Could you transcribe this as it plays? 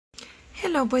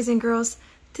Hello boys and girls.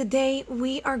 Today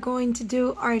we are going to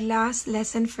do our last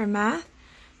lesson for math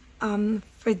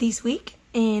for this week,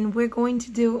 and we're going to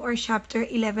do our chapter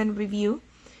 11 review.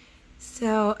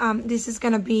 So this is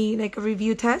going to be like a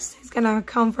review test. It's going to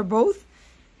count for both,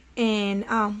 and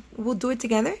we'll do it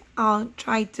together. I'll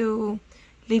try to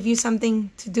leave you something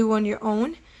to do on your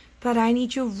own, but I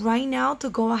need you right now to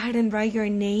go ahead and write your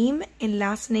name and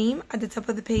last name at the top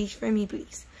of the page for me,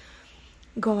 please.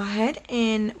 Go ahead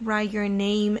and write your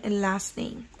name and last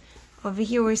name. Over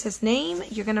here where it says name,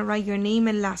 you're gonna write your name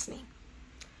and last name.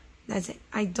 That's it.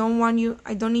 I don't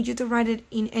need you to write it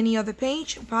in any other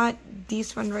page but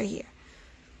this one right here.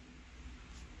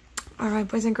 Alright,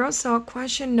 boys and girls, so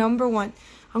question number 1.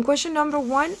 On question number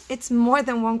 1, it's more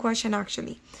than one question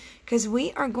actually, because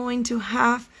we are going to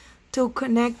have to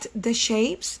connect the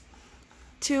shapes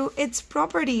to its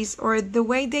properties or the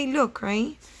way they look,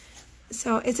 right?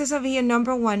 So it says over here,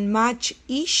 number 1, match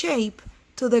each shape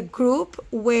to the group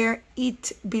where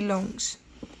it belongs.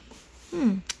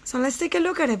 So let's take a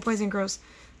look at it, boys and girls.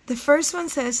 The first one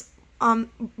says,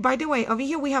 by the way, over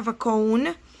here we have a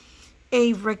cone,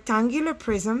 a rectangular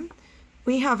prism,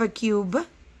 we have a cube,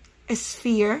 a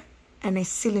sphere, and a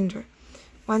cylinder.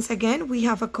 Once again, we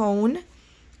have a cone,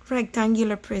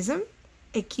 rectangular prism,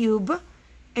 a cube,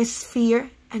 a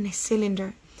sphere, and a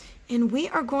cylinder. And we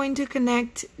are going to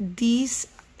connect these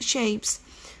shapes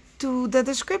to the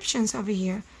descriptions over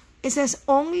here. It says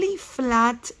only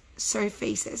flat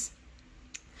surfaces.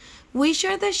 Which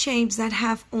are the shapes that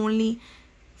have only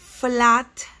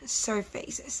flat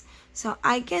surfaces? So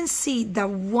I can see the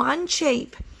one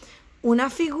shape, una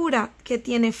figura que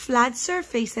tiene flat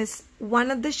surfaces, one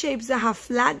of the shapes that have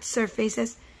flat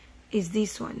surfaces is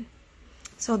this one.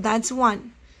 So that's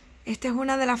one. Esta es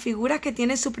una de las figuras que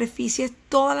tiene superficies,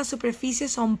 todas las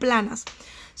superficies son planas.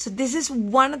 So this is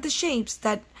one of the shapes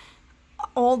that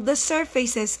all the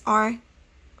surfaces are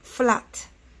flat.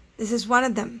 This is one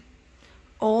of them.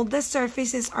 All the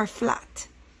surfaces are flat.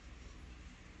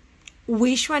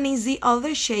 Which one is the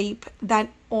other shape that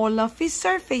all of its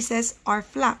surfaces are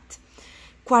flat?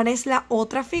 ¿Cuál es la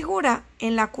otra figura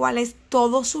en la cual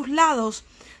todos sus lados,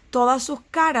 todas sus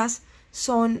caras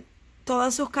son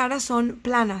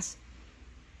planas?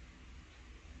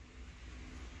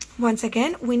 Once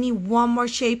again, we need one more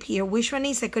shape here. Which one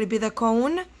is it? Could it be the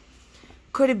cone?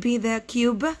 Could it be the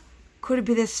cube? Could it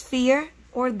be the sphere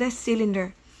or the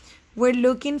cylinder? We're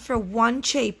looking for one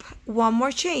shape, one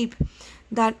more shape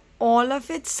that all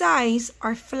of its sides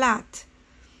are flat.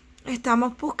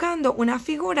 Estamos buscando una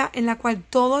figura en la cual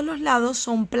todos los lados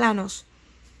son planos.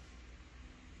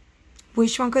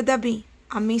 Which one could that be?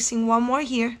 I'm missing one more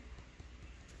here.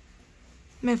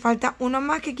 Me falta uno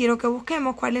más que quiero que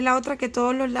busquemos. ¿Cuál es la otra que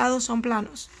todos los lados son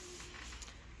planos?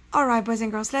 Alright, boys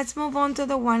and girls, let's move on to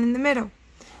the one in the middle.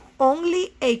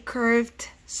 Only a curved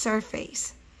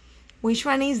surface. Which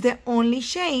one is the only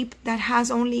shape that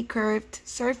has only curved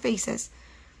surfaces?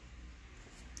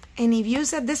 And if you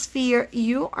said the sphere,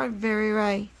 you are very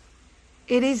right.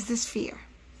 It is the sphere.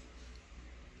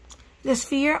 The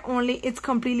sphere it's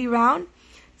completely round.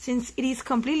 Since it is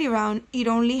completely round, it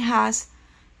only has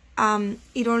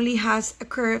a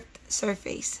curved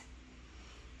surface.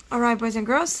 Alright, boys and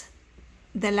girls,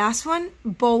 the last one,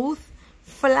 both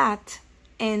flat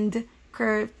and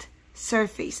curved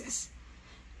surfaces.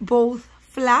 Both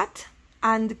flat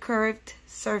and curved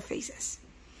surfaces.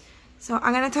 So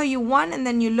I'm going to tell you one and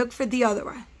then you look for the other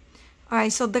one.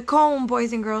 Alright, so the cone,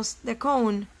 boys and girls, the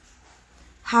cone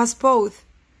has both.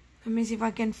 Let me see if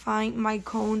I can find my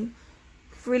cone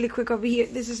really quick over here.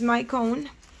 This is my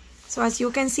cone. So as you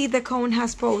can see, the cone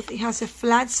has both. It has a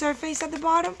flat surface at the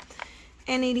bottom,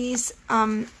 and it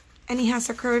has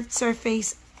a curved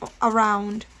surface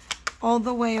around, all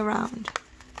the way around.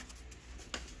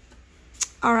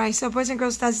 Alright, so boys and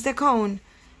girls, that's the cone.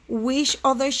 Which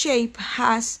other shape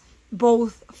has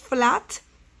both flat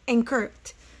and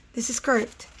curved? This is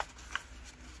curved.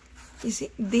 You see,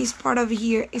 this part over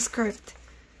here is curved.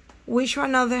 Which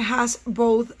one other has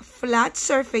both flat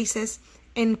surfaces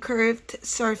and curved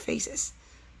surfaces?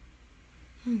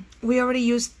 We already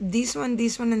used this one,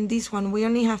 and this one. We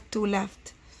only have 2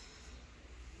 left.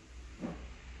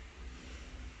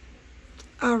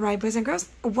 Alright, boys and girls,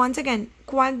 once again,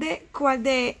 ¿cuál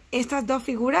de estas dos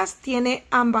figuras tiene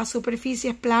ambas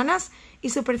superficies planas y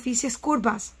superficies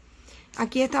curvas?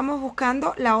 Aquí estamos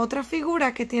buscando la otra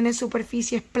figura que tiene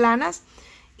superficies planas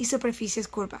y superficies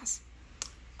curvas.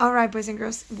 Alright, boys and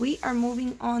girls, we are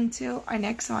moving on to our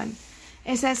next one.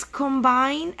 It says,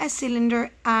 combine a cylinder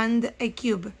and a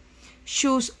cube.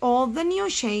 Choose all the new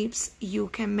shapes you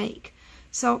can make.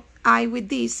 So with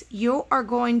this, you are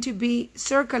going to be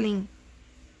circling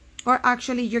or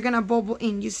actually you're gonna bubble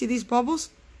in. You see these bubbles?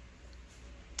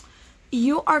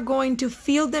 You are going to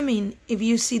fill them in if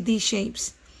you see these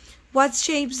shapes. What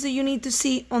shapes do you need to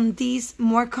see on these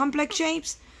more complex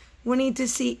shapes? We need to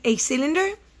see a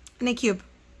cylinder and a cube.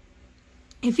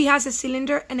 If he has a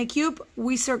cylinder and a cube,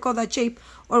 we circle that shape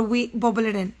or we bubble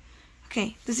it in.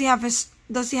 Okay, does he have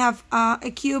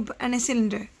a cube and a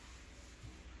cylinder?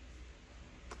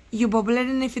 You bubble it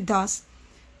in if it does.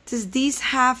 Does this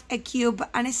have a cube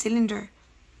and a cylinder?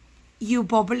 You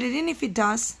bubble it in if it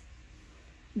does.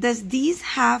 Does this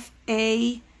have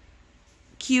a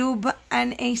cube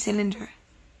and a cylinder?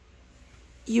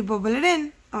 You bubble it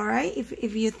in, all right,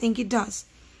 if you think it does.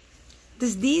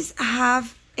 Does this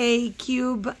have a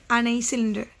cube and a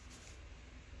cylinder?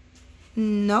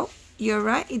 No, you're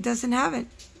right, it doesn't have it.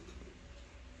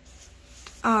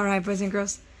 All right, boys and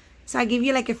girls. So I give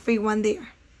you like a free one there.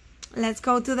 Let's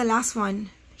go to the last one.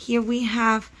 Here we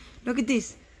have, look at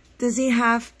this. Does he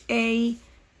have a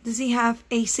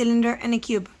cylinder and a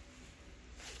cube?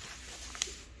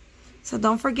 So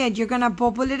don't forget, you're gonna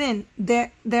bubble it in.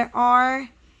 There are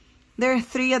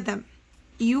 3 of them.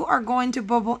 You are going to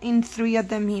bubble in 3 of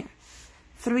them here.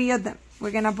 3 of them.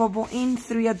 We're gonna bubble in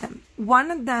 3 of them. One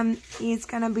of them is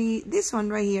gonna be this one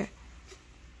right here,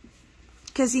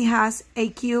 because he has a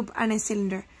cube and a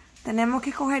cylinder. Tenemos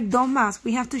que coger 2 más.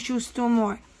 We have to choose 2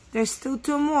 more. There's still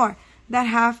 2 more that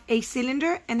have a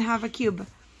cylinder and have a cube.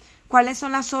 ¿Cuáles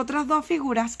son las otras 2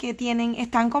 figuras que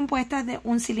están compuestas de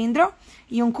un cilindro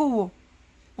y un cubo?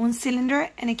 Un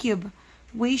cylinder and a cube.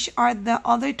 Which are the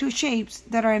other 2 shapes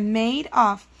that are made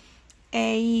of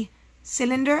a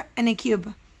cylinder and a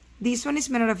cube? This one is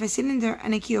made out of a cylinder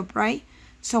and a cube, right?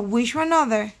 So which one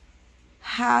other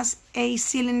has a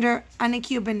cylinder and a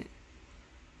cube in it?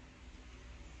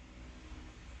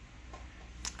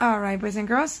 All right, boys and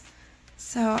girls.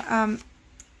 So,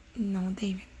 no,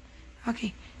 David.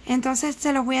 Okay. Entonces,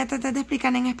 se los voy a tratar de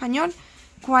explicar en español.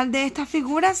 ¿Cuál de estas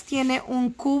figuras tiene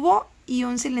un cubo y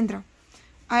un cilindro?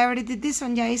 I already did this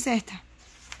one. Ya hice esta.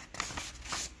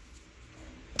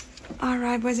 All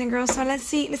right, boys and girls. So, let's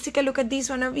take a look at this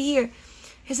one over here.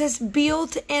 It says,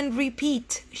 build and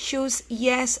repeat. Choose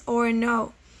yes or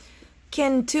no.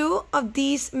 Can 2 of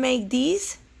these make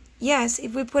these? Yes.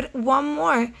 If we put one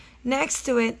more next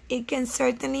to it, it can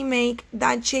certainly make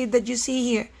that shape that you see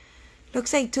here.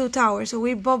 Looks like 2 towers, so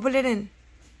we bubble it in.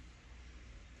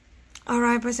 All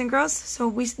right, boys and girls. So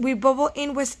we bubble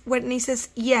in when it says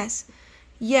yes.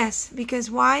 Yes,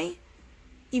 because why?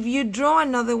 If you draw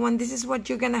another one, this is what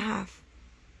you're gonna have.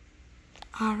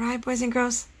 All right, boys and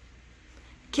girls.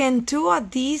 Can 2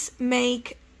 of these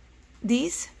make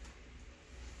these?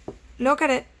 Look at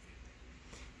it.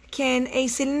 Can a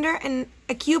cylinder and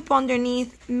a cube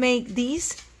underneath make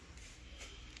these?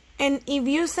 And if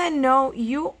you said no,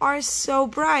 you are so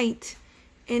bright.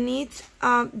 And it's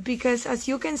because as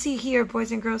you can see here,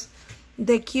 boys and girls,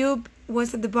 the cube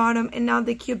was at the bottom and now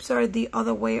the cubes are the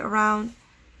other way around.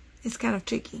 It's kind of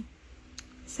tricky.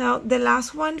 So the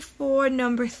last one for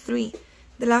number 3.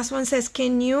 The last one says,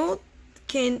 can 2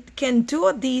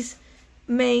 of these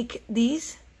make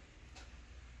these?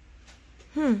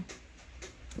 Can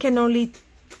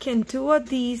 2 of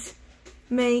these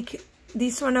make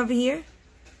this one over here?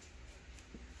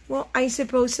 Well, I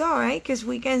suppose so, right? Because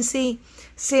we can see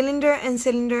cylinder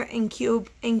and cube.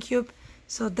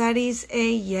 So that is a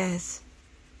yes.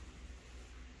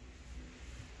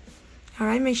 All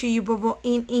right, make sure you bubble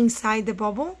inside the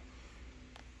bubble.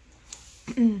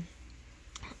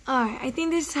 All right, I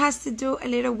think this has to do a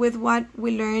little with what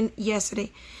we learned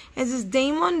yesterday. It says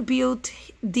Damon built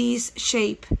this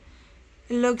shape.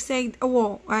 It looks like a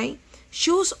wall, right?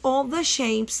 Choose all the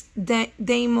shapes that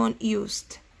Damon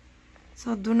used.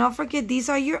 So do not forget, these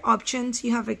are your options.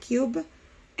 You have a cube,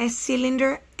 a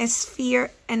cylinder, a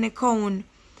sphere, and a cone.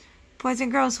 Boys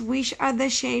and girls, which are the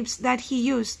shapes that he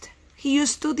used? He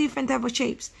used 2 different types of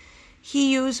shapes.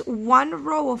 He used 1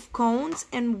 row of cones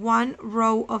and 1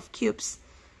 row of cubes.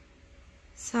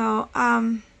 So,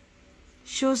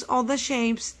 choose all the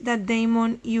shapes that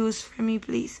Damon used for me,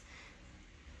 please.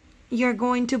 You're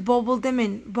going to bubble them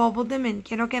in. Bubble them in.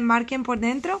 Quiero que marquen por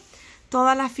dentro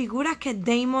todas las figuras que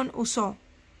Damon usó.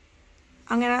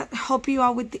 I'm going to help you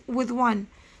out with one.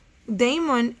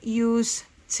 Damon used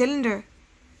cylinder.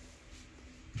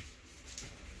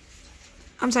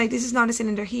 I'm sorry, this is not a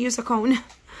cylinder. He used a cone.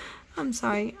 I'm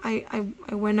sorry, I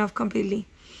went off completely.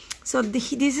 So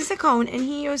this is a cone, and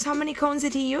he used, how many cones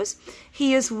did he use?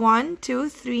 He used 1, 2,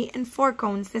 3, and 4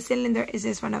 cones. The cylinder is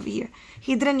this one over here.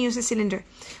 He didn't use a cylinder.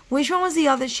 Which one was the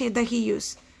other shape that he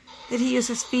used? Did he use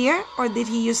a sphere or did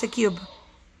he use a cube?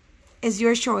 It's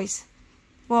your choice.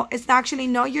 Well, it's actually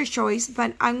not your choice,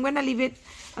 but I'm gonna leave it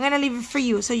for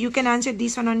you so you can answer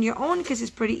this one on your own because it's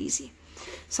pretty easy.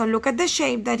 So look at the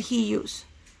shape that he used.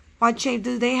 What shape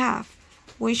do they have?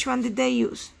 Which one did they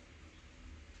use?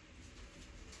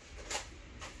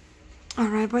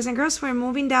 Alright, boys and girls, we're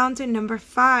moving down to number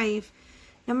 5.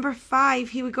 Number 5,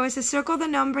 here we go. It's a circle the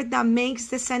number that makes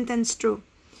the sentence true.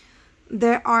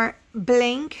 There are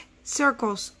blank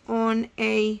circles on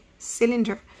a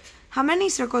cylinder. How many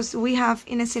circles do we have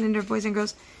in a cylinder, boys and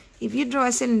girls? If you draw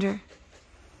a cylinder,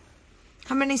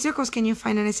 how many circles can you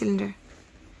find in a cylinder?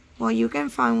 Well, you can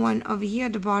find one over here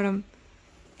at the bottom,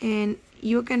 and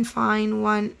you can find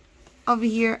one over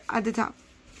here at the top.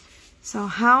 So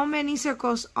how many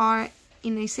circles are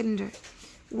in a cylinder?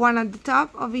 One at the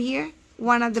top over here,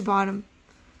 one at the bottom.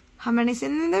 How many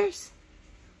cylinders?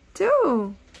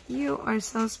 2. You are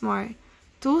so smart.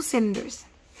 2 cylinders.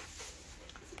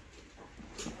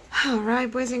 Alright,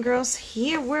 boys and girls,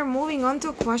 here we're moving on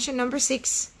to question number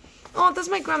 6. Oh, that's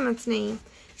my grandma's name.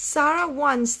 Sarah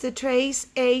wants to trace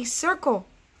a circle.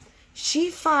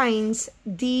 She finds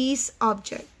this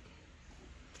object.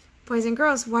 Boys and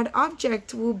girls, what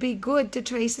object will be good to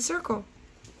trace a circle?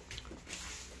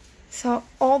 So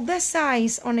all the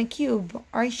sides on a cube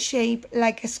are shaped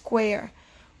like a square.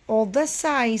 All the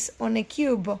sides on a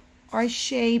cube are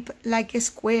shaped like a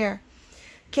square.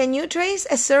 Can you trace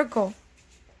a circle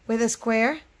with a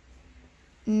square?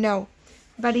 No.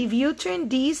 But if you turn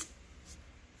these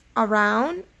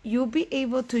around, you'll be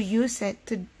able to use it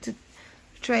to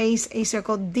trace a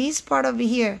circle. This part over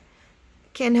here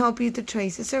can help you to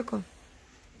trace a circle.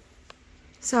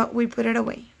 So we put it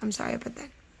away. I'm sorry about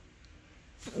that.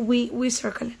 We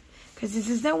circle it because this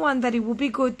is the one that it will be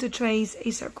good to trace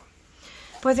a circle.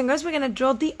 Boys and girls, we're going to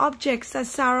draw the objects that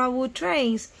Sarah will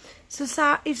trace. So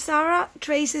if Sarah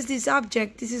traces this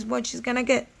object, this is what she's going to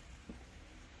get.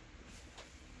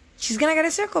 She's going to get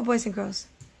a circle, boys and girls.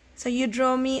 So you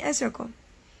draw me a circle.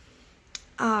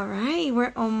 Alright,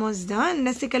 we're almost done.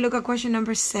 Let's take a look at question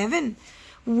number 7.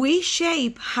 Which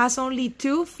shape has only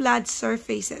 2 flat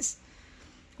surfaces?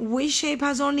 Which shape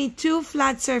has only 2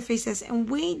 flat surfaces? And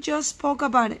we just spoke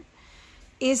about it.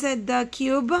 Is it the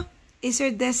cube? Is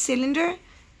it the cylinder?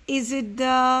 Is it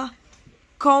the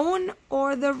cone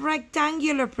or the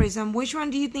rectangular prism? Which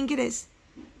one do you think it is?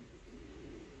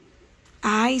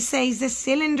 I say it's the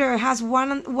cylinder. It has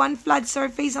one flat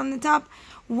surface on the top,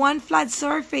 one flat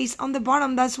surface on the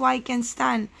bottom. That's why it can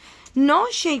stand. No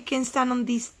shape can stand on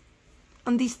these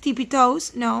tippy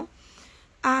toes. No.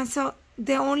 So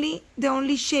the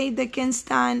only shape that can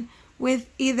stand with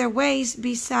either ways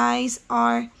besides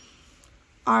our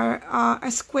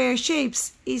square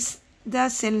shapes is the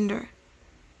cylinder.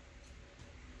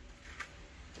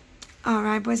 All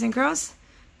right, boys and girls.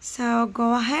 So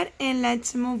go ahead and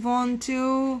let's move on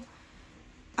to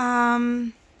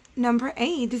number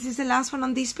 8. This is the last one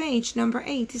on this page, number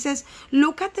 8. It says,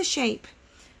 look at the shape.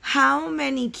 How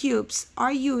many cubes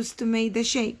are used to make the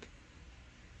shape?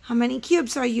 How many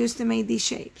cubes are used to make these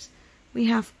shapes? We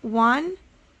have 1,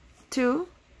 2,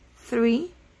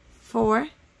 3, 4,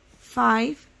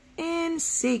 5, and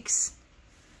 6.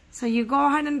 So you go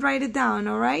ahead and write it down,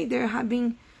 all right? There have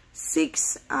been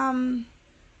 6,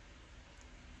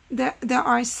 there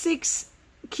are 6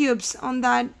 cubes on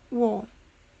that wall.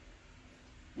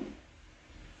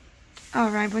 All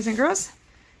right, boys and girls.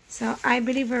 So I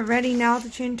believe we're ready now to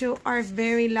turn to our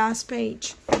very last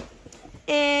page.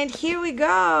 And here we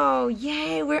go.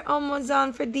 Yay, we're almost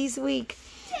done for this week.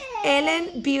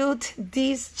 Ellen built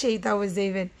this shape. That was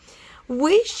David.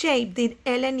 Which shape did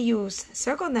Ellen use?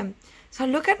 Circle them. So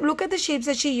look at the shapes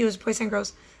that she used, boys and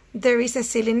girls. There is a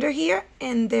cylinder here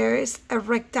and there is a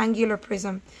rectangular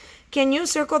prism. Can you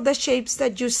circle the shapes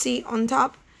that you see on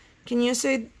top? Can you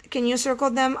circle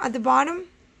them at the bottom?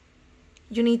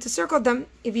 You need to circle them.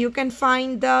 If you can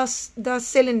find the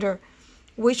cylinder,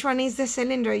 which one is the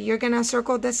cylinder? You're gonna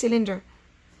circle the cylinder.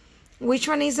 Which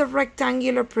one is the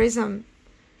rectangular prism?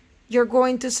 You're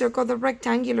going to circle the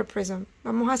rectangular prism.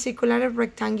 Vamos a circular el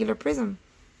rectangular prism.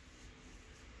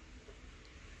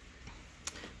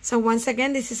 So once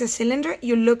again, this is a cylinder.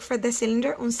 You look for the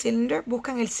cylinder, un cylinder.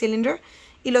 Buscan el cylinder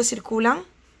y lo circulan.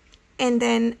 And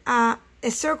then a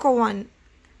circle one.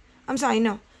 I'm sorry,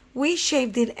 no. Which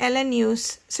shape did Ellen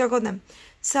use? Circle them.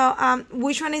 So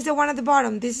which one is the one at the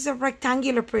bottom? This is a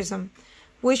rectangular prism.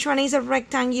 Which one is a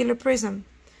rectangular prism?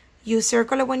 You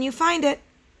circle it when you find it.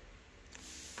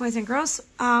 Boys and girls,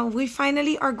 we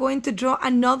finally are going to draw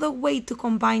another way to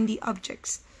combine the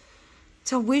objects.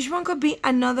 So which one could be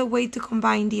another way to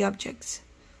combine the objects?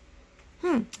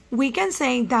 We can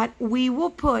say that we will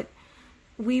put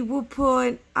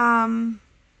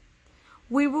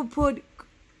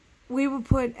we will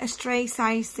put a straight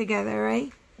sides together,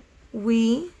 right?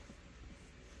 We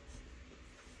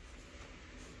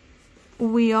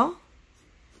will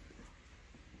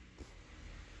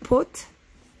put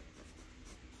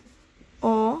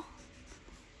all,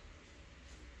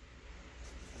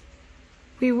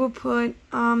 we will put,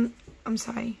 I'm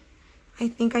sorry, I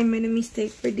think I made a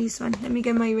mistake for this one. Let me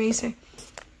get my eraser.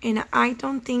 And I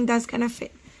don't think that's gonna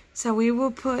fit. So we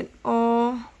will put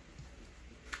all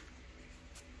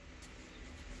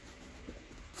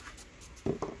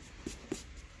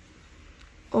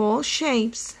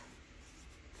shapes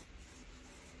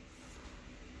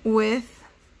with,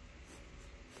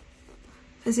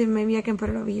 let's see, maybe I can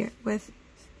put it over here, with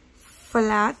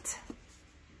flat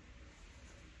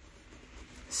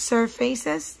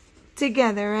surfaces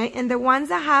together, right? And the ones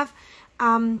that have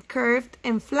curved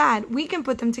and flat, we can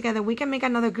put them together. We can make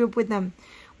another group with them.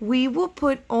 We will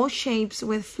put all shapes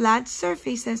with flat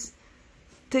surfaces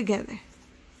together.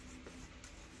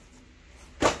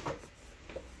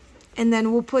 And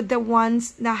then we'll put the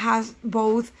ones that have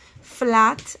both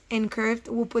flat and curved,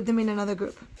 we'll put them in another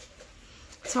group.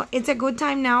 So it's a good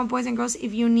time now, boys and girls,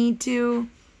 if you need to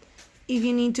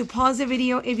pause the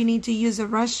video, if you need to use the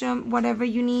restroom, whatever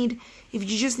you need, if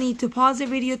you just need to pause the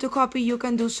video to copy, you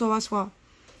can do so as well.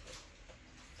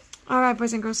 Alright,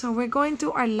 boys and girls, so we're going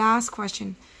to our last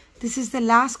question. This is the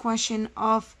last question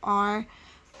of our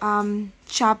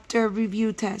chapter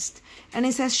review test. And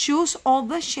it says, choose all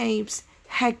the shapes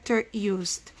Hector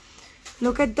used.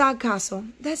 Look at that castle.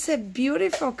 That's a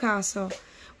beautiful castle.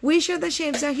 Which are the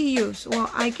shapes that he used? Well,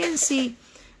 I can see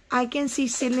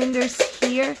cylinders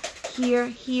here, here,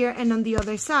 here, and on the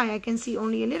other side. I can see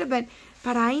only a little bit,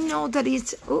 but I know that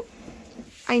it's,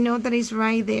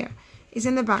 right there. It's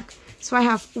in the back. So I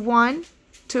have 1,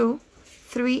 2,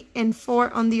 3, and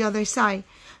 4 on the other side.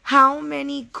 How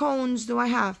many cones do I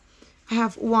have? I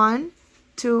have 1,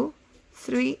 2,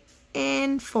 3,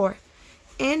 and 4.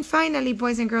 And finally,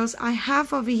 boys and girls, I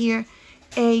have over here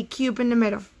a cube in the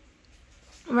middle,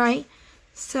 right?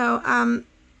 So,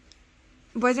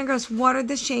 boys and girls, what are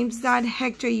the shapes that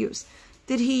Hector used?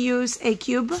 Did he use a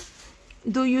cube?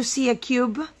 Do you see a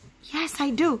cube? Yes, I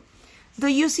do. Do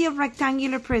you see a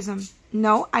rectangular prism?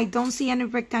 No, I don't see any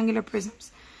rectangular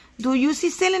prisms. Do you see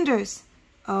cylinders?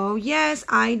 Oh, yes,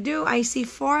 I do. I see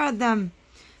 4 of them.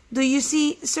 Do you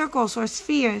see circles or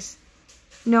spheres?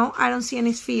 No, I don't see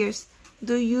any spheres.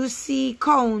 Do you see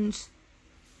cones?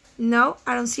 No,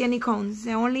 I don't see any cones.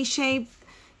 The only shape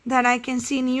that I can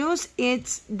see in use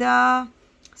is the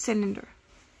cylinder.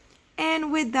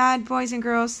 And with that, boys and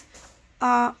girls,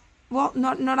 well,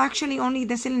 not actually only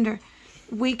the cylinder.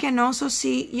 We can also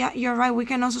see, yeah, you're right, we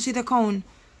can also see the cone.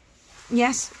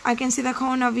 Yes, I can see the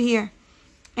cone over here.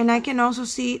 And I can also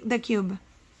see the cube.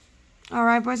 All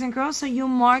right, boys and girls, so you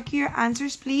mark your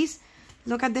answers, please.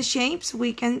 Look at the shapes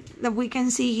that we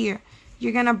can see here.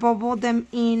 You're gonna bubble them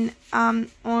in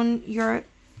on your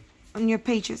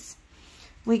pages.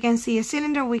 We can see a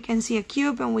cylinder, we can see a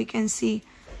cube, and we can see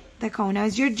the cone. Now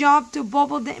it's your job to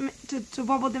bubble them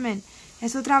in.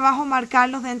 Es su trabajo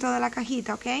marcarlos dentro de la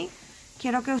cajita, ¿ok?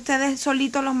 Quiero que ustedes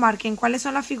solitos los marquen. ¿Cuáles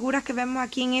son las figuras que vemos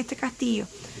aquí en este castillo?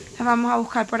 Las vamos a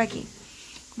buscar por aquí.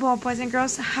 Well, boys and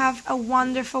girls, have a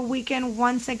wonderful weekend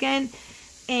once again,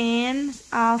 and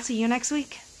I'll see you next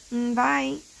week.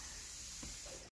 Bye.